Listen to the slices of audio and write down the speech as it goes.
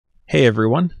Hey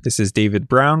everyone, this is David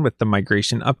Brown with the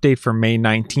migration update for May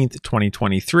 19th,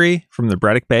 2023 from the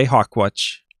Braddock Bay Hawk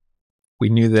Watch. We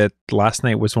knew that last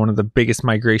night was one of the biggest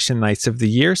migration nights of the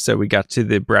year, so we got to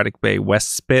the Braddock Bay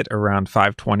West Spit around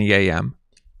 5:20 a.m.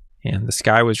 And the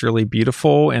sky was really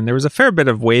beautiful, and there was a fair bit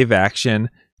of wave action.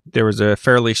 There was a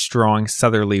fairly strong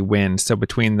southerly wind, so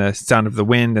between the sound of the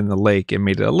wind and the lake, it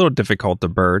made it a little difficult to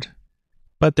bird.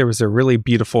 But there was a really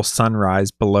beautiful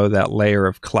sunrise below that layer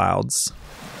of clouds.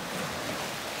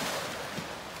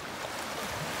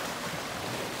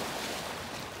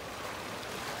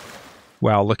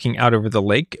 While looking out over the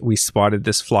lake, we spotted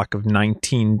this flock of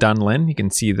 19 dunlin. You can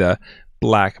see the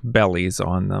black bellies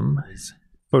on them.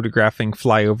 Photographing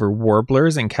flyover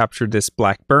warblers and captured this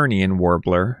Blackburnian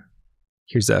warbler.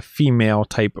 Here's a female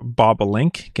type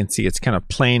bobolink. You can see it's kind of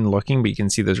plain looking, but you can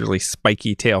see those really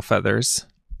spiky tail feathers.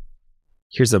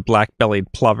 Here's a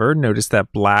black-bellied plover. Notice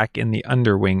that black in the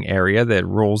underwing area that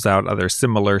rolls out other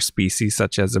similar species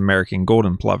such as American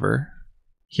golden plover.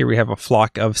 Here we have a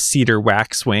flock of cedar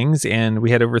waxwings, and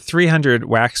we had over 300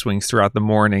 waxwings throughout the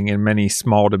morning in many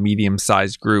small to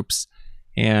medium-sized groups.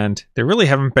 And there really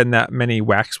haven't been that many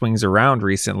waxwings around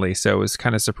recently, so it was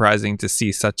kind of surprising to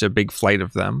see such a big flight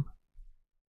of them.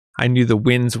 I knew the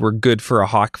winds were good for a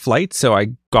hawk flight, so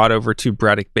I got over to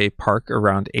Braddock Bay Park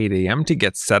around 8 a.m. to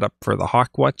get set up for the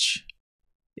Hawk Watch.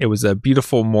 It was a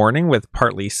beautiful morning with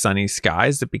partly sunny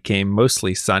skies that became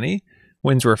mostly sunny.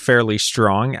 Winds were fairly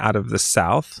strong out of the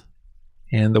south,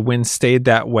 and the wind stayed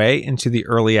that way into the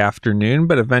early afternoon,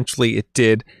 but eventually it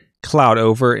did cloud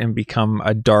over and become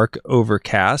a dark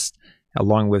overcast,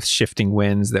 along with shifting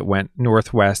winds that went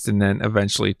northwest and then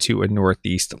eventually to a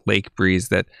northeast lake breeze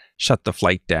that shut the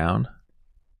flight down.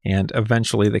 And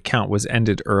eventually the count was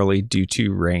ended early due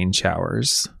to rain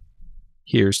showers.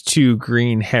 Here's two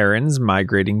green herons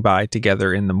migrating by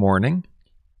together in the morning.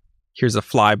 Here's a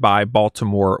flyby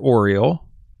Baltimore oriole.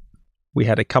 We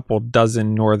had a couple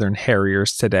dozen northern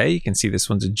harriers today. You can see this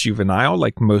one's a juvenile,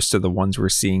 like most of the ones we're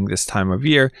seeing this time of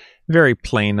year. Very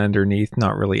plain underneath,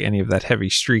 not really any of that heavy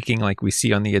streaking like we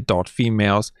see on the adult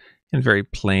females, and very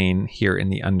plain here in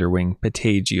the underwing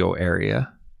patagial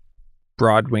area.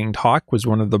 Broad-winged hawk was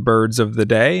one of the birds of the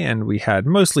day, and we had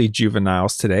mostly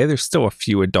juveniles today. There's still a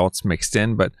few adults mixed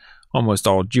in, but almost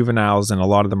all juveniles, and a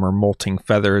lot of them are molting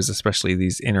feathers, especially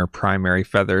these inner primary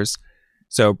feathers.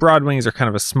 So broadwings are kind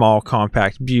of a small,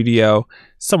 compact buteo,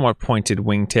 somewhat pointed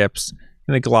wingtips.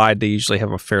 In the glide, they usually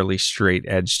have a fairly straight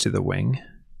edge to the wing.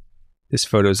 This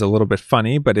photo is a little bit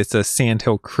funny, but it's a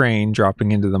sandhill crane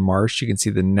dropping into the marsh. You can see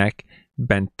the neck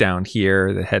bent down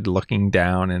here, the head looking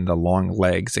down, and the long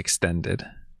legs extended.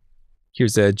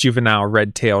 Here's a juvenile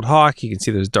red-tailed hawk. You can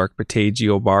see those dark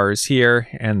patagial bars here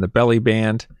and the belly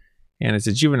band. And it's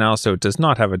a juvenile, so it does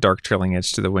not have a dark trailing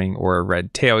edge to the wing or a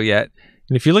red tail yet.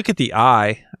 And if you look at the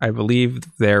eye, I believe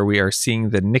there we are seeing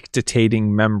the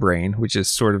nictitating membrane, which is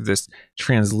sort of this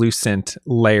translucent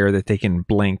layer that they can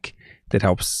blink that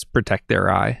helps protect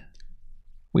their eye.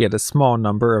 We had a small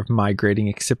number of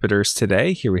migrating accipiters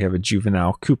today. Here we have a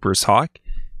juvenile Cooper's hawk,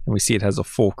 and we see it has a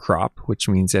full crop, which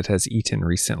means it has eaten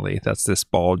recently. That's this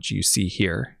bulge you see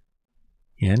here.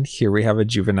 And here we have a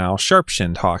juvenile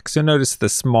sharp-shinned hawk. So notice the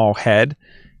small head,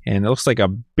 and it looks like a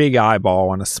big eyeball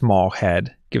on a small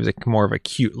head. Gives it more of a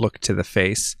cute look to the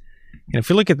face. And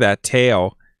if you look at that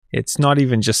tail, it's not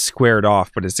even just squared off,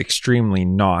 but it's extremely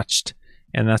notched.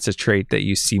 And that's a trait that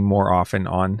you see more often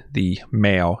on the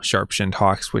male sharp-shinned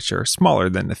hawks, which are smaller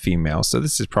than the female. So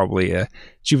this is probably a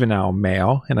juvenile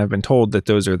male, and I've been told that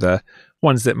those are the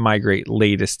ones that migrate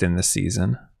latest in the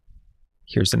season.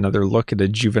 Here's another look at a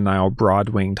juvenile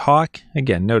broad-winged hawk.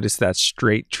 Again, notice that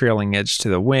straight trailing edge to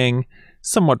the wing,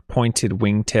 somewhat pointed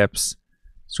wingtips,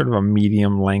 sort of a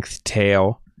medium-length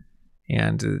tail,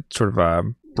 and sort of a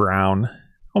brown,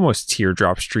 almost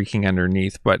teardrop streaking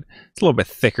underneath, but it's a little bit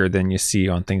thicker than you see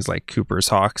on things like Cooper's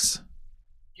hawks.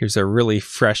 Here's a really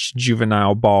fresh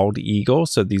juvenile bald eagle.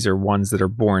 So these are ones that are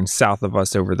born south of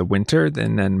us over the winter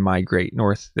and then migrate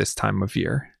north this time of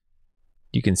year.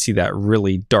 You can see that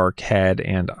really dark head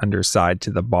and underside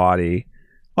to the body,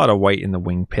 a lot of white in the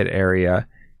wing pit area,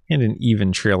 and an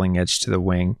even trailing edge to the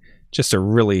wing. Just a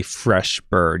really fresh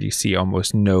bird. You see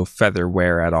almost no feather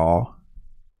wear at all.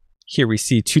 Here we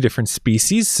see two different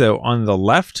species. So on the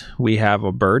left, we have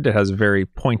a bird that has very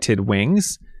pointed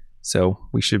wings. So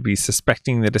we should be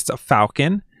suspecting that it's a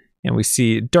falcon. And we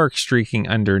see dark streaking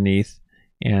underneath.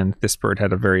 And this bird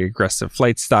had a very aggressive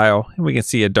flight style. And we can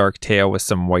see a dark tail with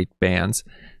some white bands.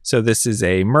 So this is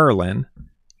a merlin.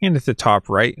 And at the top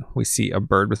right, we see a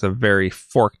bird with a very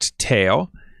forked tail.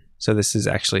 So this is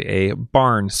actually a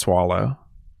barn swallow.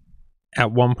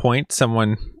 At one point,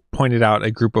 someone pointed out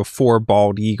a group of 4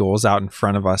 bald eagles out in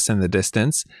front of us in the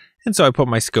distance. And so I put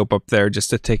my scope up there just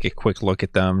to take a quick look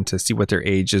at them to see what their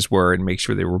ages were and make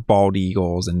sure they were bald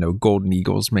eagles and no golden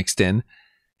eagles mixed in.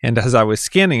 And as I was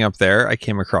scanning up there, I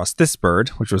came across this bird,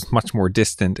 which was much more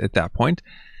distant at that point.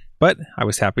 But I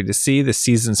was happy to see the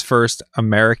season's first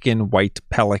American white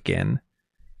pelican.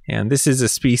 And this is a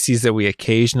species that we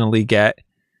occasionally get.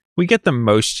 We get them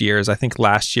most years. I think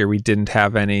last year we didn't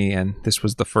have any, and this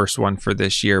was the first one for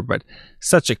this year. But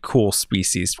such a cool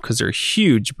species because they're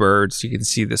huge birds. You can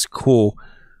see this cool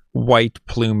white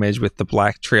plumage with the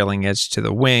black trailing edge to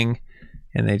the wing.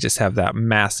 And they just have that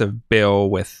massive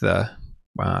bill with the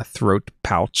throat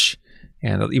pouch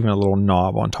and even a little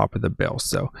knob on top of the bill.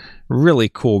 So really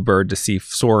cool bird to see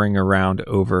soaring around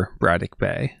over Braddock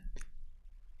Bay.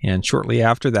 And shortly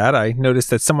after that, I noticed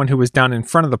that someone who was down in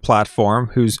front of the platform,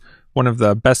 who's one of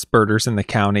the best birders in the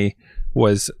county,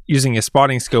 was using a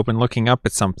spotting scope and looking up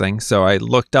at something. So I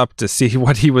looked up to see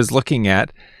what he was looking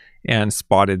at and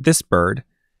spotted this bird,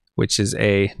 which is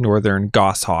a northern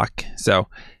goshawk. So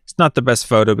it's not the best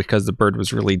photo because the bird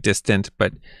was really distant,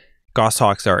 but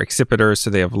goshawks are accipiters, so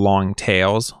they have long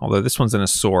tails, although this one's in a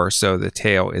soar, so the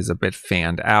tail is a bit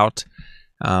fanned out.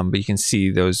 But you can see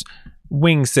those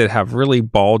wings that have really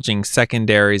bulging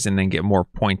secondaries and then get more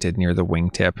pointed near the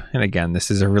wingtip. And again,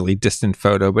 this is a really distant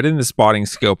photo, but in the spotting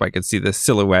scope, I could see the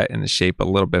silhouette and the shape a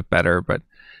little bit better, but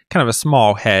kind of a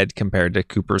small head compared to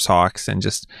Cooper's hawks and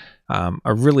just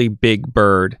a really big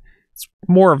bird. It's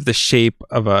more of the shape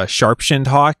of a sharp-shinned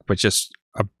hawk, but just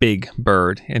a big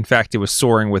bird. In fact, it was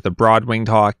soaring with a broad-winged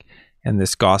hawk, and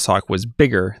this goshawk was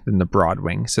bigger than the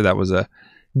broad-wing. So that was a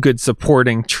good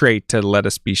supporting trait to let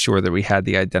us be sure that we had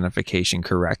the identification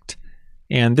correct.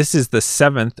 And this is the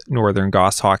 7th northern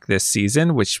goshawk this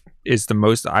season, which is the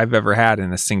most I've ever had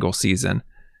in a single season.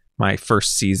 My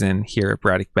first season here at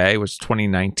Braddock Bay was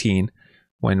 2019,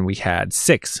 when we had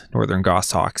 6 northern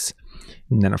goshawks.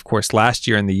 And then, of course, last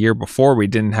year and the year before, we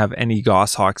didn't have any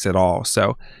goshawks at all.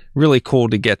 So really cool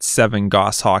to get 7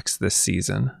 goshawks this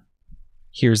season.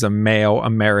 Here's a male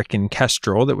American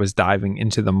kestrel that was diving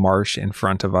into the marsh in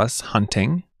front of us,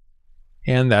 hunting.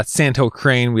 And that sandhill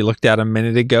crane we looked at a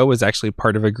minute ago was actually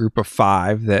part of a group of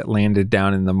 5 that landed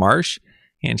down in the marsh.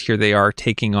 And here they are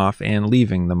taking off and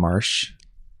leaving the marsh.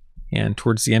 And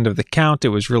towards the end of the count, it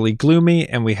was really gloomy,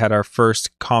 and we had our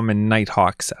first common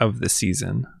nighthawks of the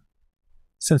season.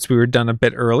 Since we were done a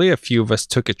bit early, a few of us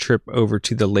took a trip over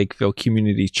to the Lakeville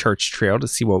Community Church Trail to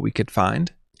see what we could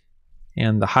find.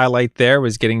 And the highlight there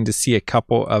was getting to see a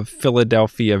couple of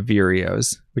Philadelphia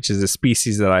vireos, which is a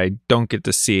species that I don't get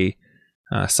to see.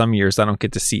 Some years I don't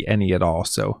get to see any at all,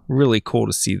 so really cool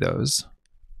to see those.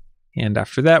 And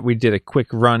after that, we did a quick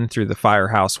run through the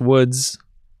Firehouse Woods.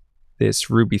 This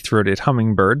ruby-throated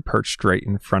hummingbird perched right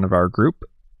in front of our group.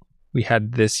 We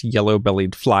had this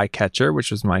yellow-bellied flycatcher,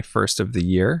 which was my first of the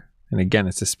year. And again,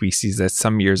 it's a species that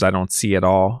some years I don't see at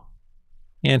all.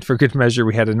 And for good measure,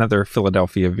 we had another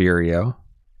Philadelphia vireo.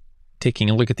 Taking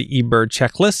a look at the eBird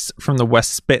checklist, from the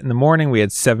West Spit in the morning, we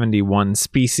had 71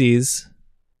 species.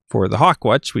 For the Hawk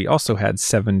Watch, we also had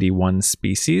 71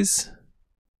 species.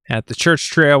 At the Church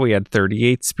Trail, we had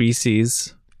 38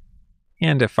 species.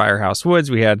 And at Firehouse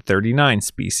Woods, we had 39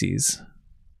 species.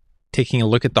 Taking a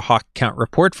look at the HawkCount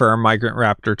Report for our migrant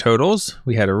raptor totals,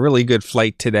 we had a really good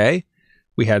flight today.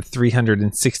 We had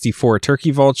 364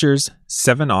 turkey vultures,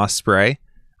 7 osprey,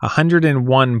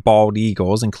 101 bald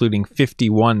eagles, including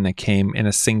 51 that came in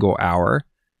a single hour,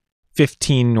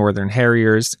 15 northern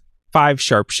harriers, 5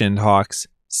 sharp-shinned hawks,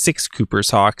 6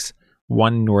 Cooper's hawks,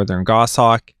 1 northern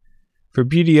goshawk. For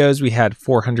buteos, we had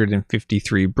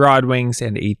 453 broadwings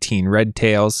and 18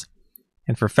 redtails.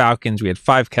 And for falcons, we had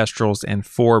 5 kestrels and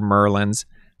 4 merlins,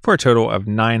 for a total of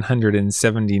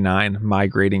 979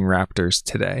 migrating raptors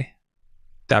today.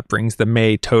 That brings the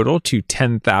May total to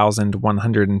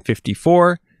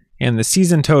 10,154, and the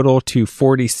season total to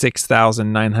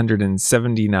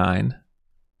 46,979.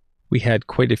 We had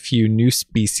quite a few new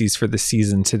species for the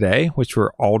season today, which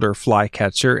were alder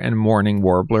flycatcher and mourning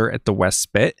warbler at the West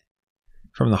Spit.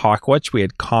 From the Hawk Watch, we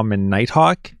had common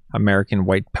nighthawk, American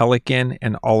white pelican,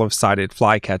 and olive-sided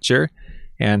flycatcher.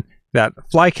 And that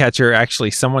flycatcher,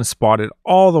 actually, someone spotted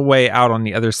all the way out on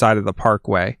the other side of the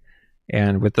parkway.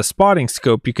 And with the spotting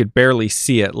scope, you could barely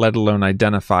see it, let alone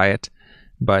identify it.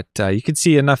 But you could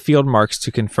see enough field marks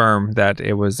to confirm that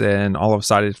it was an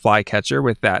olive-sided flycatcher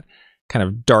with that kind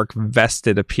of dark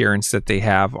vested appearance that they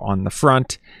have on the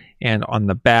front. And on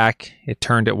the back, it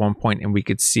turned at one point and we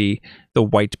could see the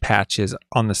white patches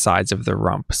on the sides of the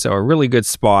rump. So a really good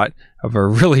spot of a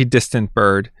really distant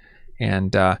bird,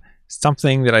 and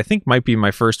something that I think might be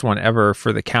my first one ever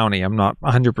for the county. I'm not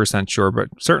 100% sure, but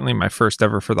certainly my first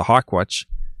ever for the Hawk Watch.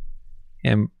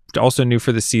 And also new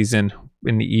for the season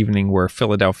in the evening were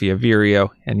Philadelphia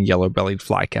vireo and yellow-bellied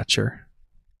flycatcher.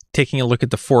 Taking a look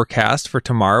at the forecast for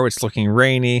tomorrow, it's looking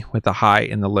rainy with a high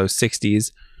in the low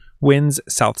 60s. Winds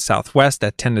south-southwest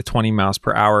at 10 to 20 miles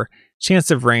per hour.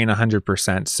 Chance of rain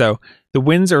 100%. So the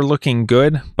winds are looking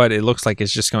good, but it looks like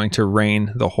it's just going to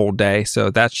rain the whole day.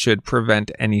 So that should prevent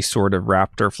any sort of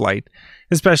raptor flight,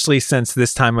 especially since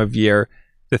this time of year,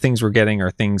 the things we're getting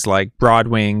are things like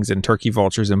broadwings and turkey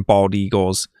vultures and bald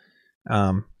eagles,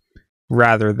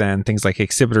 rather than things like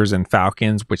exhibitors and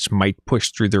falcons, which might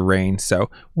push through the rain. So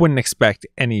wouldn't expect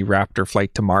any raptor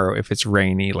flight tomorrow if it's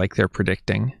rainy like they're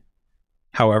predicting.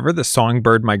 However, the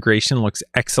songbird migration looks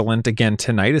excellent again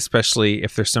tonight, especially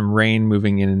if there's some rain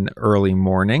moving in the early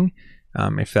morning.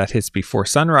 If that hits before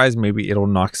sunrise, maybe it'll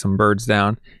knock some birds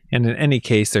down. And in any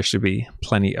case, there should be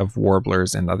plenty of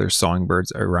warblers and other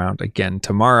songbirds around again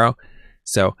tomorrow.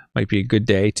 So might be a good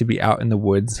day to be out in the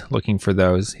woods looking for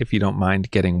those if you don't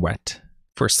mind getting wet.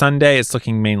 For Sunday, it's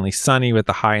looking mainly sunny with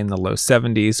a high in the low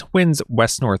 70s. Winds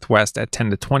west-northwest at 10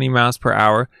 to 20 miles per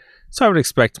hour. So I would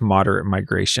expect moderate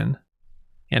migration.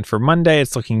 And for Monday,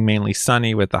 it's looking mainly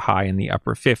sunny with a high in the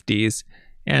upper 50s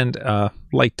and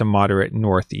light to moderate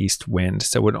northeast wind.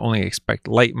 So would only expect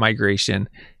light migration,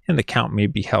 and the count may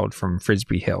be held from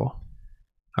Frisbee Hill.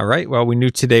 All right, well, we knew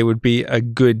today would be a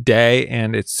good day,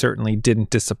 and it certainly didn't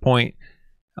disappoint.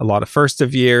 A lot of first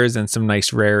of years and some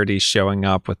nice rarities showing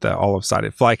up with the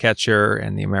olive-sided flycatcher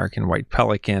and the American white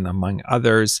pelican, among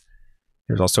others.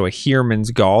 There's also a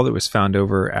Heermann's gull that was found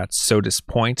over at Sodus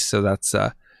Point, so that's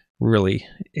a really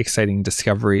exciting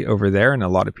discovery over there, and a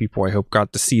lot of people, I hope,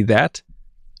 got to see that.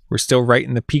 We're still right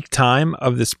in the peak time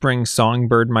of the spring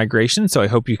songbird migration, so I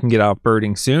hope you can get out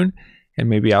birding soon, and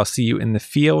maybe I'll see you in the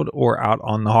field or out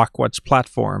on the Hawk Watch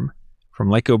platform. From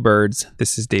Lake Birds,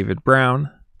 this is David Brown.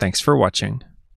 Thanks for watching.